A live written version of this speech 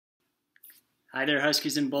Hi there,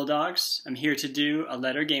 Huskies and Bulldogs. I'm here to do a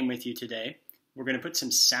letter game with you today. We're going to put some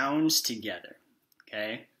sounds together,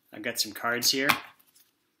 okay? I've got some cards here,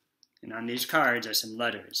 and on these cards are some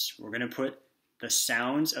letters. We're going to put the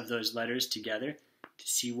sounds of those letters together to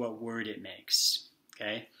see what word it makes,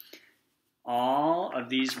 okay? All of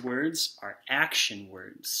these words are action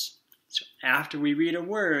words. So after we read a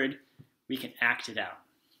word, we can act it out,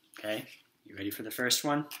 okay? You ready for the first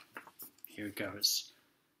one? Here it goes.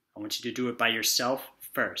 I want you to do it by yourself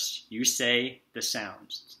first. You say the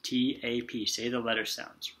sounds. T-A-P. Say the letter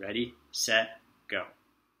sounds. Ready, set, go.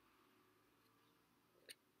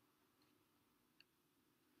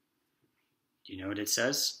 Do you know what it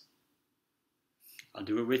says? I'll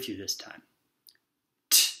do it with you this time.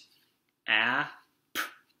 T-A-P.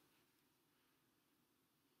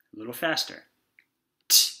 A little faster.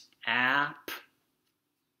 T-A-P.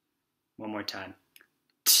 One more time.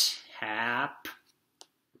 Tap.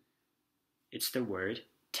 It's the word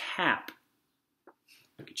tap.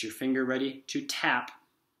 Get your finger ready to tap.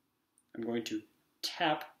 I'm going to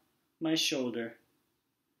tap my shoulder.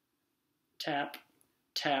 Tap,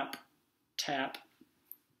 tap, tap.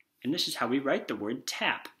 And this is how we write the word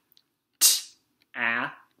tap.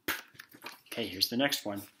 T-A-P. Okay, here's the next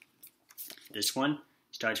one. This one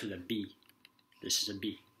starts with a B. This is a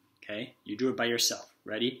B. Okay, you do it by yourself.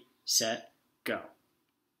 Ready, set, go.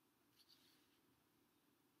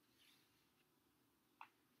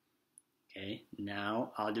 Okay,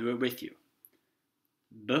 now I'll do it with you.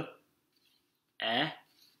 B-E-G.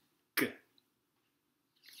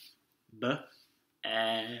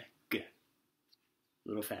 B-E-G. A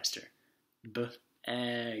little faster.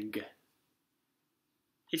 B-E-G.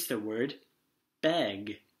 It's the word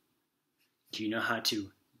beg. Do you know how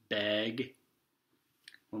to beg?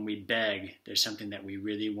 When we beg, there's something that we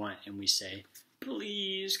really want and we say,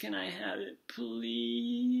 please, can I have it?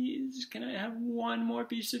 Please, can I have one more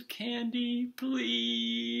piece of candy?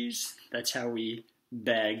 Please. That's how we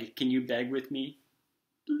beg. Can you beg with me?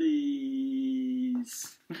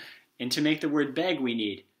 Please. And to make the word beg, we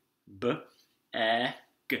need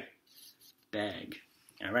B-E-G. Beg.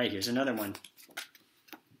 All right, here's another one.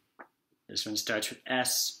 This one starts with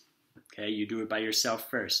S. Okay, you do it by yourself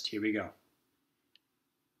first. Here we go.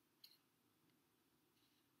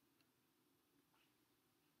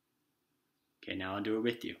 Okay, now I'll do it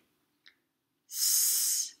with you.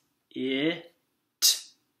 S-I-T.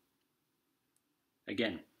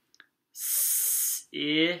 Again.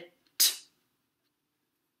 S-I-T.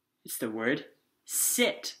 It's the word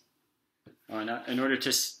sit. Oh, in order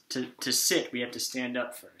to sit, we have to stand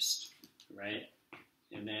up first, right?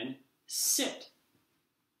 And then sit.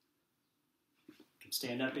 We can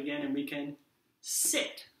stand up again and we can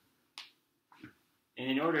sit.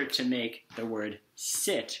 And in order to make the word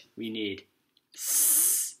sit, we need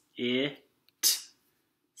S-I-T.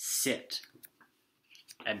 Sit.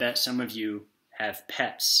 I bet some of you have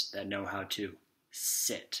pets that know how to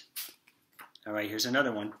sit. All right, here's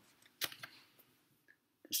another one.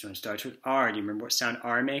 This one starts with R. Do you remember what sound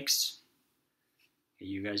R makes? Okay,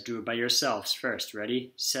 you guys do it by yourselves first.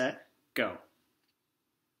 Ready, set, go.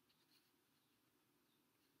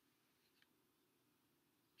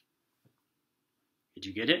 Did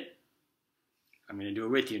you get it? I'm going to do it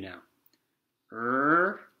with you now.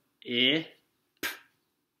 R-I-P.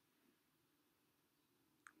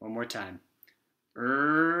 One more time.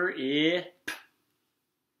 R-I-P.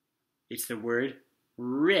 It's the word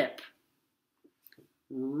rip.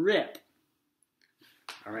 Rip.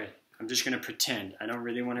 All right, I'm just going to pretend. I don't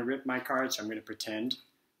really want to rip my card, so I'm going to pretend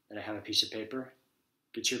that I have a piece of paper.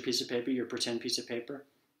 Get your piece of paper, your pretend piece of paper,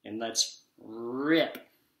 and let's rip.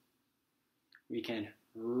 We can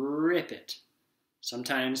rip it.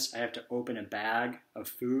 Sometimes I have to open a bag of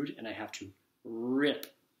food and I have to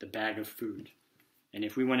rip the bag of food. And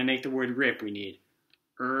if we want to make the word rip, we need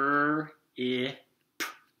R-I-P.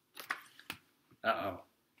 Uh-oh.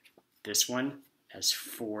 This one has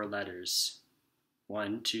 4 letters.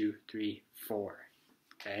 1, 2, 3, 4.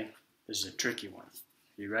 Okay? This is a tricky one.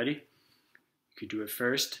 Are you ready? You could do it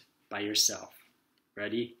first by yourself.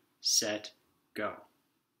 Ready, set, go.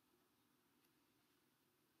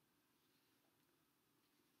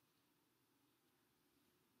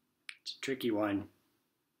 It's a tricky one.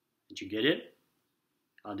 Did you get it?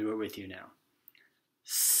 I'll do it with you now.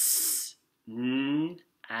 S-N-A-P.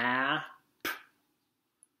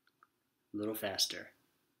 A little faster.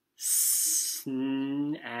 Snap.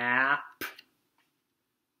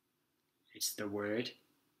 It's the word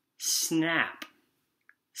snap.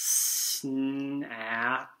 Snap.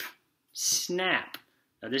 Snap.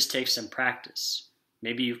 Now this takes some practice.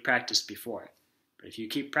 Maybe you've practiced before, but if you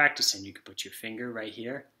keep practicing, you can put your finger right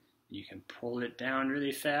here You can pull it down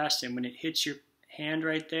really fast, and when it hits your hand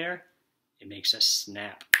right there, it makes a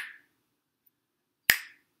snap.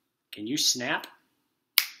 Can you snap?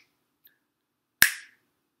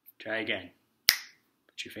 Try again.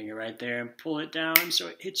 Put your finger right there and pull it down so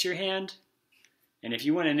it hits your hand. And if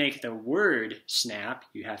you want to make the word snap,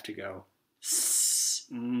 you have to go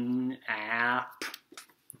snap.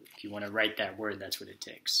 If you want to write that word, that's what it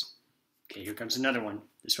takes. Okay, here comes another one.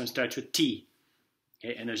 This one starts with T.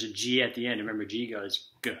 Okay, and there's a G at the end. Remember, G goes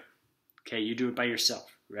G. Okay, you do it by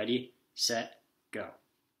yourself. Ready, set, go.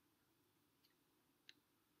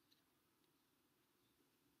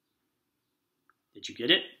 Did you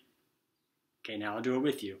get it? Okay, now I'll do it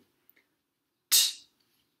with you. T,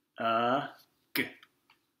 G.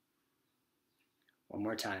 One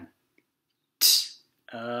more time. T,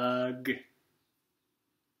 G.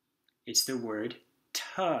 It's the word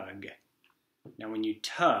tug. Now when you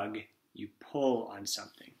tug, you pull on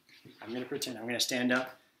something. I'm going to stand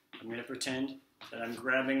up. I'm going to pretend that I'm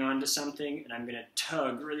grabbing onto something, and I'm going to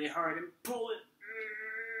tug really hard and pull it,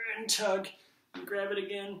 and tug, and grab it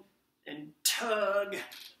again, and tug,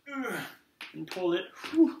 and pull it.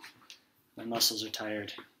 Whew. My muscles are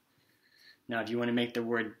tired. Now if you want to make the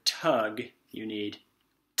word tug, you need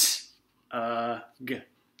t-ug.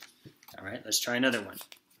 All right, let's try another one.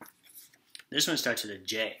 This one starts with a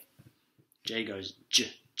J. J goes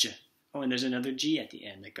J, J. Oh, and there's another G at the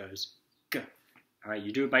end that goes G. All right,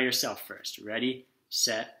 you do it by yourself first. Ready,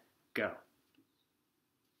 set, go.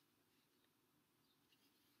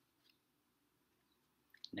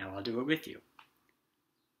 Now I'll do it with you.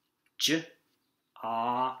 J,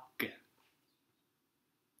 A, G.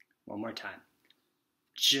 One more time.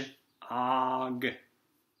 J, A, G.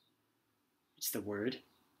 It's the word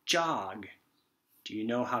jog. Do you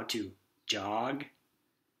know how to jog?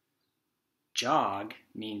 Jog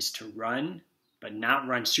means to run, but not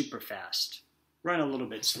run super fast. Run a little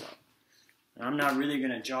bit slow. And I'm not really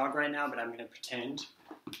going to jog right now, but I'm going to pretend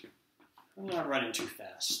I'm not running too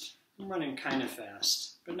fast. I'm running kind of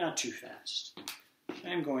fast, but not too fast.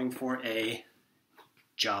 I'm going for a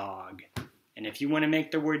jog. And if you want to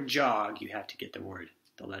make the word jog, you have to get the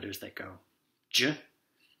letters that go J,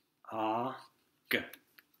 A, G.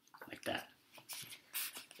 Like that.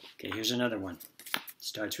 Okay, here's another one. It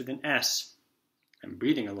starts with an S. I'm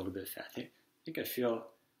breathing a little bit fast. I think I feel,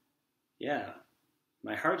 yeah,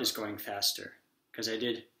 my heart is going faster because I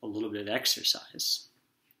did a little bit of exercise.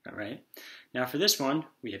 All right. Now for this one,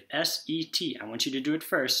 we have S-E-T. I want you to do it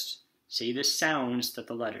first. Say the sounds that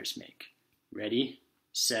the letters make. Ready,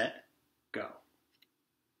 set, go.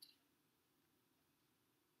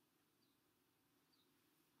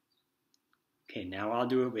 Okay, now I'll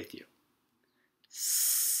do it with you.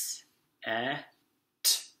 S, E,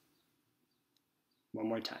 T. One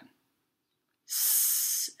more time.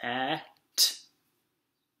 S, E, T.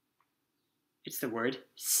 It's the word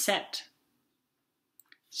set.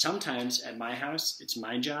 Sometimes at my house, it's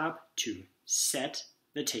my job to set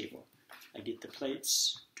the table. I get the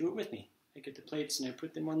plates. Do it with me. I get the plates and I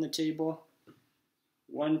put them on the table.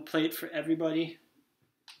 One plate for everybody.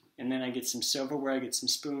 And then I get some silverware, I get some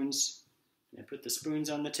spoons. And I put the spoons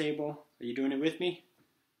on the table. Are you doing it with me?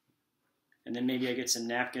 And then maybe I get some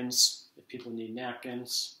napkins, if people need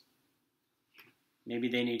napkins. Maybe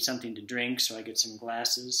they need something to drink, so I get some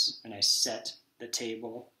glasses, and I set the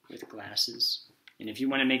table with glasses. And if you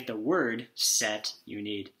want to make the word set, you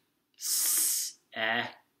need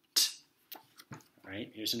set. All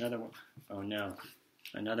right, here's another one. Oh no,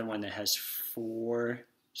 another one that has 4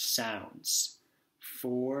 sounds,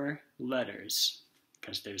 4 letters.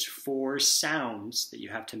 Because there's 4 sounds that you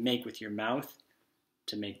have to make with your mouth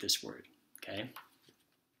to make this word, okay?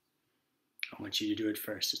 I want you to do it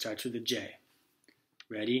first. It starts with a J.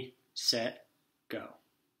 Ready, set, go.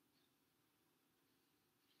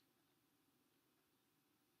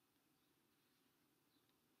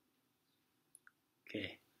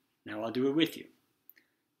 Okay, now I'll do it with you.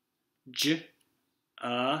 J,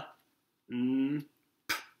 A, M,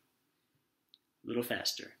 P. A little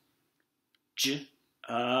faster. J, P.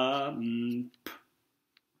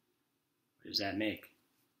 What does that make?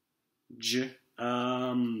 J,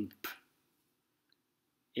 P.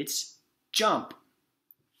 It's jump.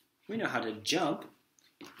 We know how to jump.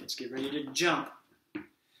 Let's get ready to jump.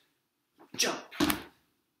 Jump.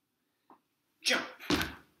 Jump.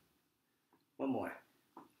 One more.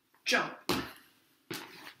 Jump.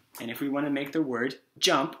 And if we want to make the word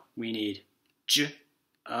jump, we need J,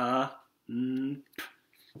 P.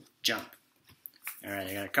 Jump. All right,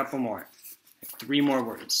 I got a couple more. 3 more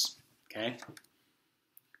words, okay?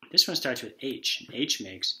 This one starts with H, and H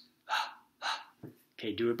makes,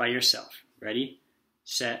 okay, do it by yourself. Ready,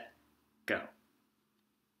 set, go.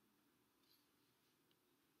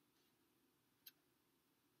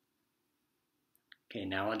 Okay,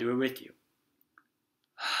 now I'll do it with you.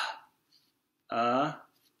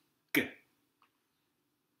 G.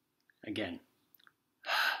 Again.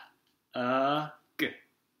 G.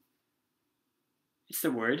 It's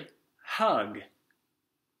the word hug.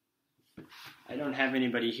 I don't have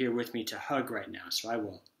anybody here with me to hug right now, so I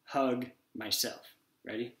will hug myself.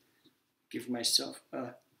 Ready? Give myself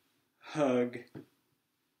a hug.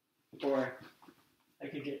 Or I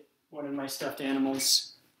could get one of my stuffed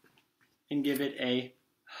animals and give it a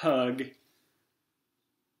hug.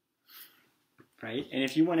 Right? And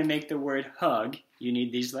if you want to make the word hug, you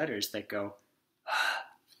need these letters that go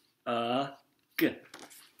g.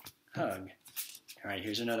 Hug. All right,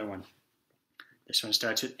 here's another one. This one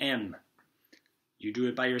starts with M. You do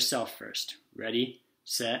it by yourself first. Ready,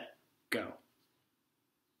 set, go.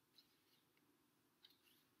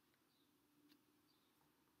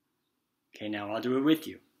 Okay, now I'll do it with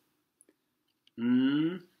you.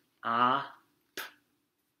 M, A, P.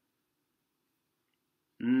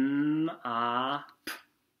 M, A, P.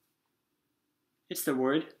 It's the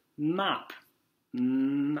word mop.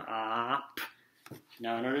 M, A, P.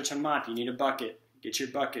 Now, in order to mop, you need a bucket. Get your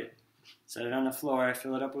bucket. Set it on the floor.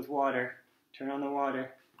 Fill it up with water. Turn on the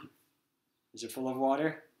water. Is it full of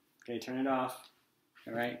water? Okay, turn it off.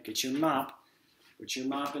 All right, get your mop. Put your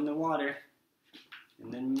mop in the water.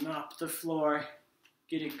 And then mop the floor.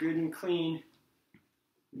 Get it good and clean.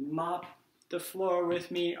 Mop the floor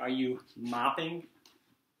with me. Are you mopping?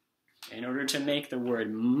 In order to make the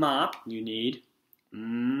word mop, you need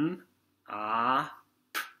M, A,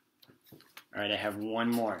 P. All right, I have one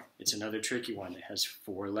more. It's another tricky one. It has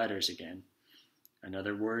 4 letters again.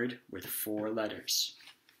 Another word with 4 letters.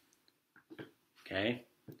 Okay?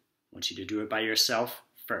 I want you to do it by yourself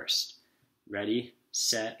first. Ready,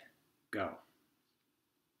 set, go.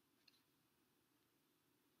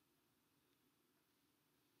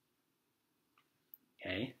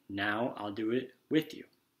 Okay, now I'll do it with you.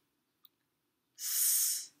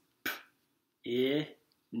 S, P, I,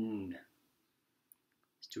 N.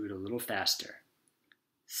 Let's do it a little faster.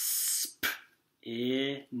 S, P,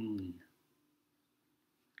 I, N.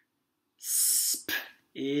 Sp,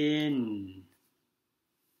 in.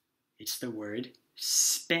 It's the word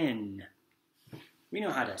spin. We know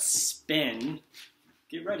how to spin.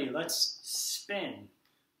 Get ready, let's spin.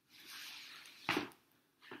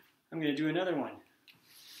 I'm going to do another one.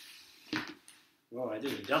 Whoa, I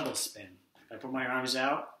did a double spin. I put my arms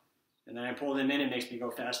out, and then I pull them in. It makes me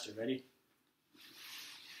go faster. Ready?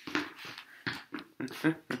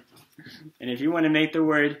 And if you want to make the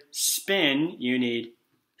word spin, you need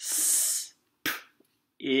S, P,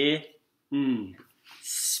 I, N.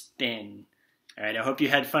 Spin. All right, I hope you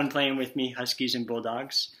had fun playing with me, Huskies and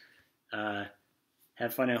Bulldogs.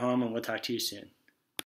 Have fun at home, and we'll talk to you soon.